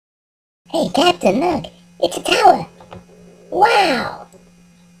Hey, Captain, look! It's a tower! Wow!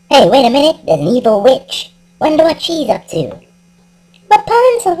 Hey, wait a minute! There's an evil witch! Wonder what she's up to.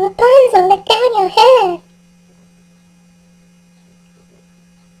 Rapunzel, Rapunzel, let down your hair!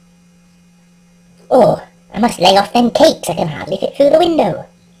 Oh, I must lay off them capes. I can hardly fit through the window.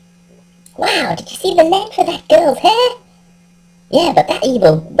 Wow, did you see the length of that girl's hair? Yeah, but that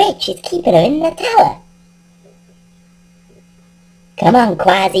evil witch is keeping her in the tower. Come on,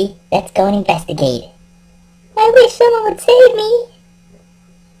 Kwazii, let's go and investigate. I wish someone would save me.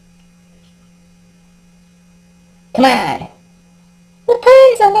 Come on.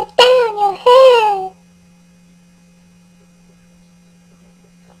 Rapunzel, let down your hair.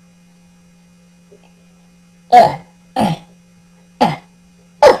 Oh,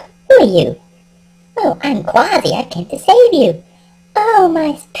 who are you? Oh, I'm Kwazii, I came to save you. Oh,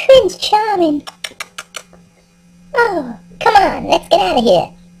 my Prince Charming. Oh, come on, let's get out of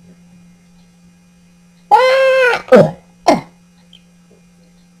here. Ah!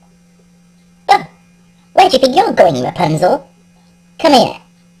 Where do you think you're going, Rapunzel? Come here,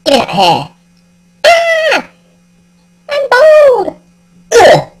 give me that hair. Ah! I'm bald!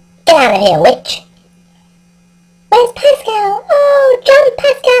 Ugh! Get out of here, witch. Where's Pascal? Oh, jump,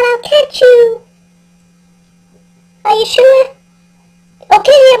 Pascal, I'll catch you. Are you sure?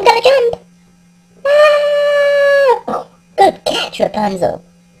 Okay, I'm gonna jump. Ah! Oh, good catch, Rapunzel.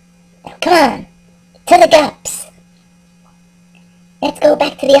 Now, come on, to the gups. Let's go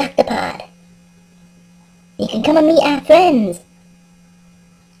back to the octopod. You can come and meet our friends.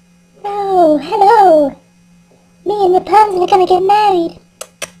 Oh, hello. Me and Rapunzel are gonna get married.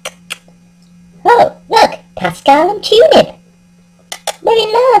 Oh, look, Pascal and Tulip. We're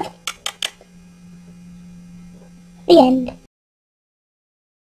in love. The end.